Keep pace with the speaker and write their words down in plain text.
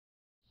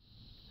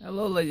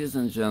Hello ladies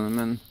and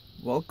gentlemen,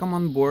 welcome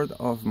on board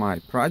of my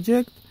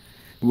project,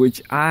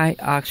 which I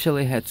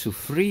actually had to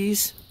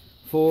freeze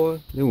for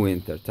the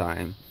winter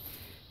time.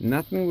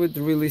 Nothing would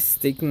really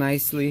stick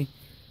nicely,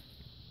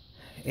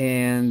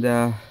 and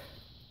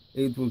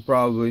it would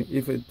probably,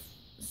 if it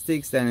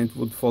sticks, then it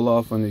would fall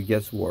off when it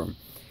gets warm.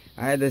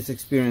 I had this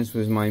experience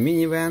with my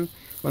minivan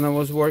when I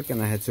was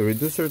working. I had to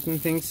redo certain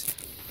things,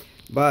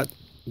 but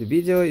the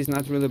video is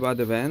not really about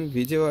the van.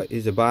 Video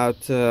is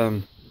about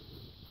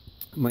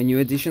my new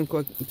addition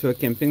to a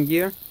camping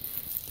gear,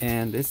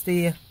 and it's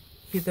the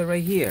heater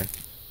right here.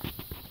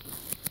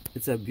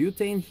 It's a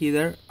butane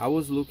heater I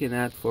was looking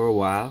at for a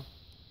while,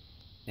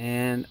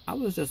 and I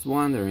was just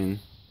wondering,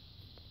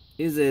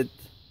 is it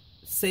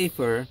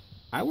safer?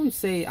 I wouldn't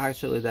say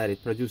actually that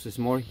it produces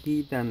more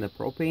heat than the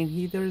propane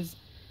heaters,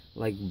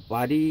 like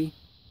body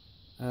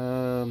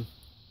or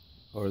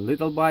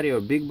little body or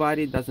big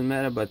body, doesn't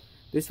matter, but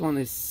this one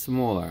is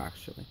smaller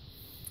actually.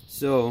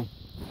 So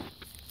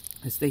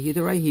it's the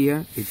heater right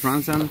here. It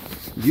runs on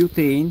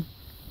butane,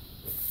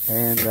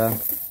 and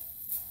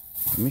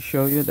let me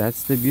show you.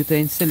 That's the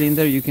butane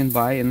cylinder you can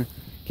buy in a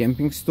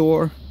camping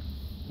store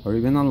or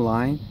even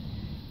online.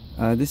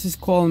 This is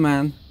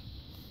Coleman.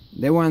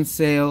 They were on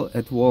sale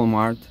at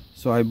Walmart,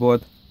 so I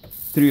bought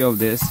 3 of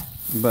this,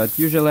 but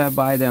usually I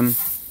buy them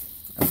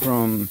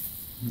from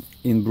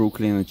in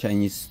Brooklyn, a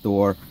Chinese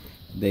store.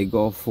 They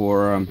go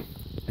for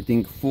I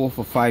think 4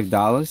 for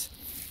 $5,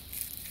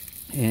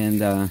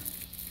 and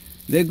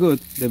they're good.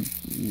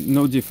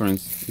 No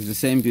difference. It's the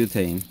same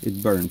butane.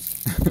 It burns.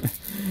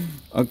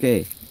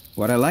 Okay,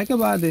 what I like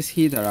about this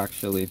heater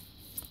actually,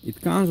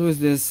 it comes with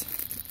this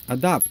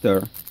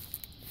adapter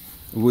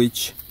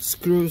which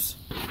screws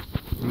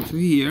into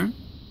here,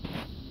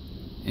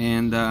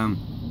 and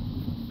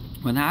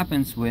what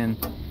happens when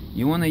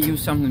you want to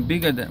use something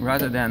bigger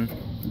rather than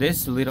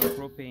this little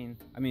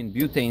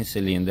butane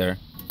cylinder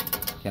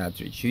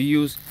cartridge, you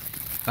use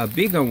a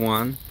bigger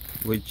one,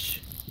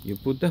 which you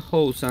put the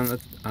hose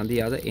on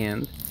the other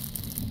end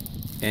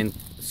and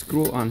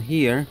screw on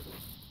here,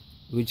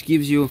 which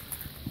gives you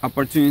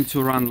opportunity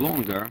to run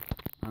longer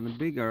on the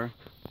bigger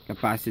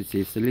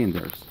capacity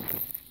cylinders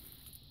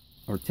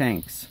or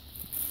tanks.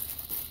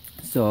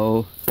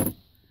 So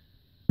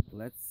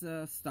let's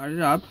start it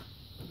up.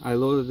 I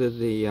loaded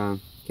the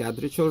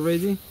cartridge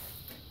already,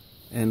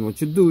 and what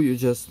you do, you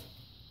just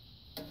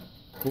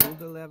pull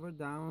the lever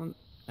down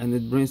and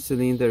it brings the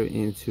cylinder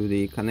into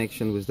the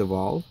connection with the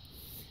valve.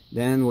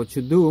 Then what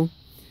you do,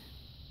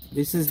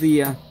 this is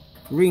the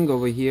ring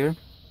over here.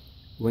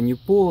 When you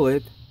pull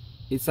it,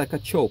 it's like a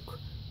choke.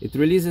 It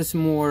releases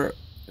more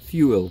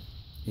fuel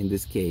in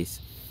this case.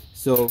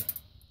 So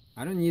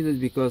I don't need it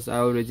because I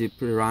already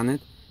pre-run it,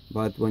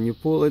 but when you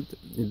pull it,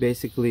 it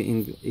basically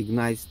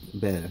ignites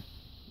better.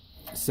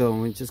 So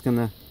we're just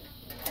gonna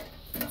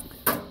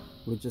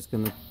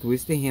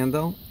twist the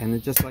handle, and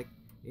it's just like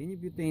any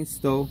butane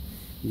stove.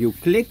 You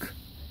click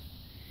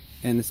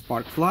and the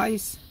spark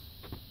flies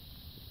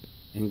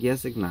and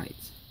gas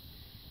ignites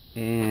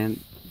and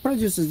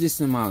produces this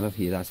amount of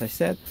heat, as I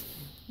said.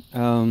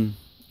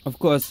 Of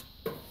course,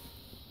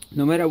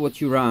 no matter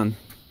what you run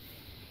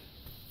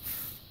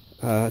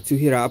to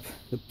heat up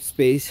the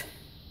space,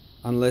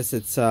 unless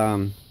it's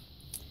some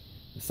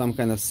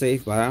kind of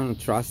safe, but I don't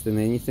trust in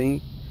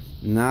anything,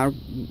 not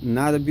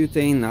a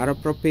butane, not a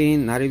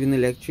propane, not even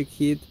electric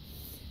heat.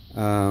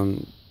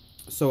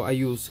 So I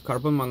use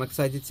carbon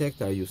monoxide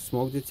detector, I use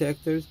smoke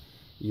detectors.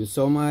 You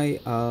saw my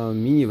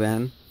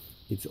minivan,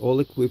 it's all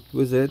equipped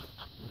with it.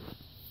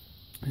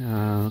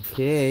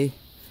 Okay,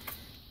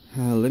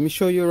 let me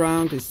show you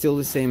around. It's still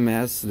the same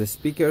mess. The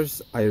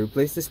speakers, I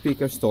replaced the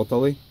speakers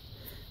totally.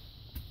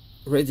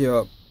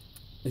 Radio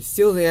is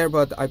still there,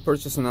 but I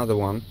purchased another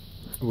one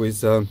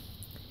with a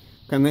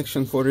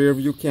connection for rear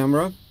view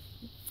camera.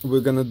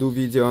 We're gonna do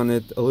video on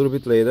it a little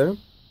bit later.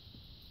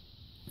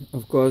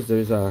 Of course,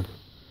 there's a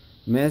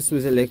mess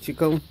with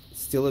electrical,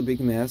 still a big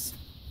mess.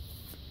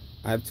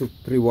 I have to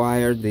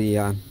pre-wire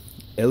the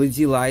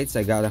LED lights.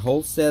 I got a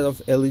whole set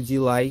of LED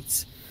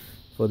lights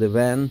for the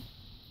van,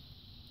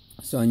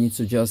 so I need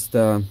to just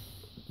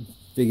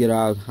figure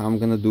out how I'm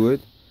gonna do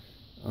it.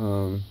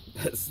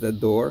 That's the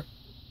door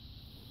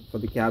for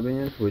the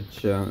cabinet,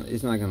 which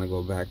is not gonna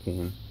go back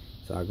in.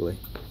 It's ugly.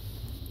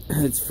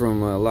 It's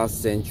from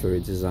last century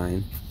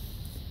design.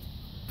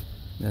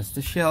 That's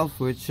the shelf,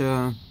 which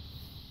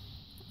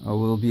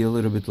will be a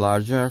little bit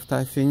larger after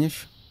I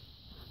finish.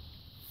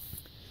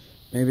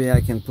 Maybe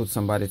I can put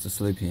somebody to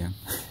sleep here.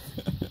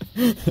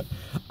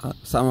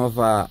 Some of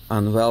our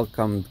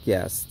unwelcome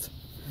guests.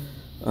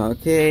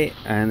 Okay,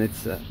 and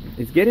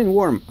it's getting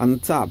warm on the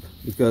top,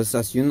 because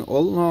as you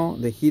all know,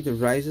 the heat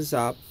rises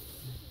up.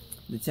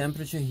 The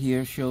temperature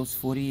here shows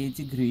 48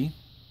 degrees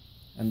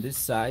on this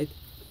side.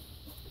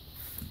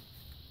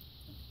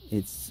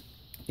 It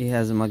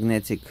has a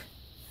magnetic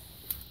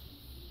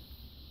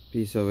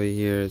piece over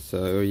here,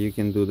 so you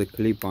can do the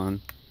clip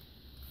on.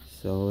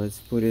 So let's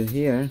put it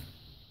here.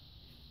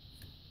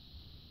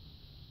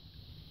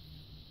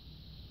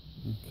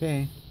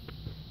 Okay,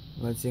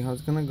 let's see how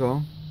it's gonna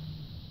go.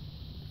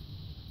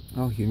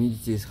 Oh,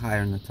 humidity is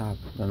higher on the top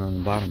than on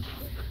the bottom.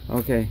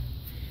 Okay.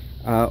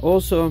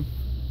 Also,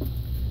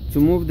 to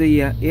move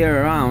the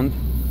air around,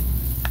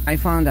 I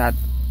found that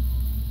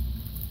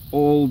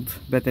old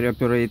battery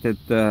operated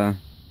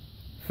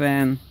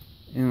fan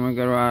in my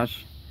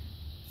garage.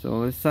 So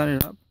let's start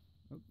it up.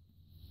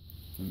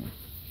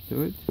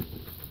 Do it.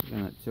 I'm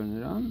gonna turn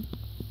it on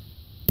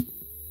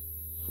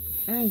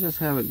and just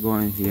have it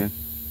going here.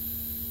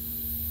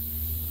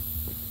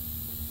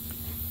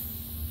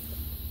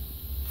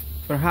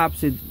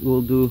 Perhaps it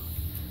will do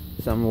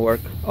some work.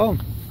 Oh,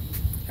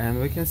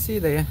 and we can see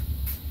there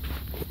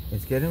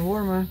it's getting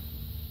warmer.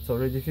 It's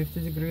already 50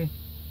 degrees.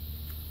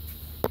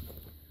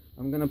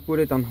 I'm gonna put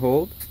it on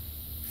hold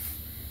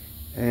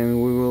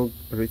and we will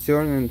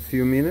return in a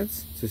few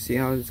minutes to see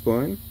how it's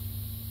going.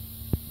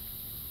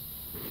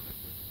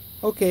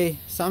 Okay,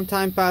 some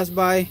time passed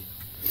by,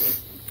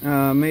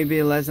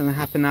 maybe less than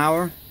half an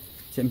hour.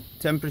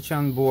 Temperature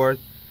on board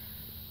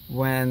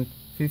went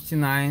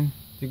 59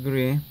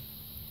 degrees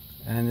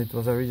and it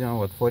was original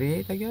what,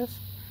 48 I guess.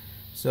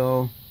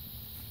 So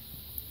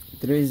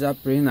it raised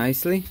up pretty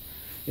nicely.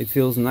 It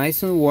feels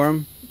nice and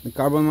warm. The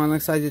carbon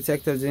monoxide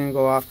detector didn't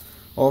go off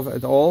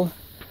at all,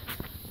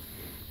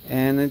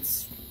 and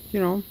it's, you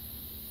know,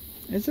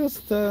 it's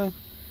just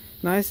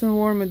nice and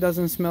warm. It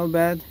doesn't smell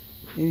bad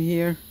in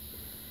here.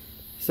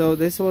 So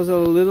this was a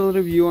little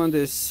review on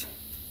this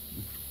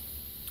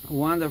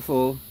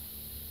wonderful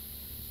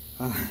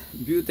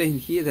butane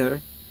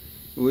heater,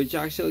 which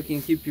actually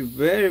can keep you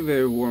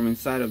very warm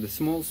inside of the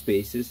small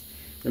spaces.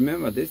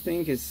 Remember, this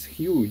thing is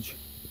huge,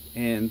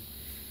 and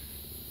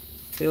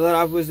fill it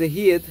up with the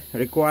heat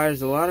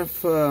requires a lot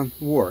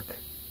of work.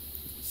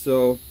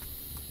 So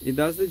it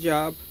does the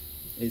job.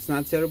 It's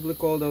not terribly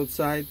cold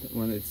outside.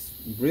 When it's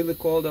really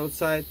cold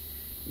outside,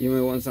 you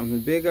may want something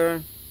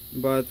bigger,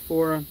 but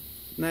for a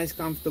nice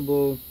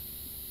comfortable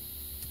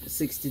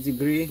 60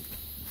 degree,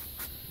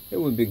 it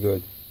would be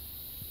good.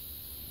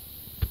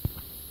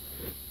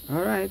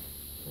 Alright,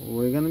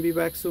 we're gonna be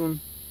back soon.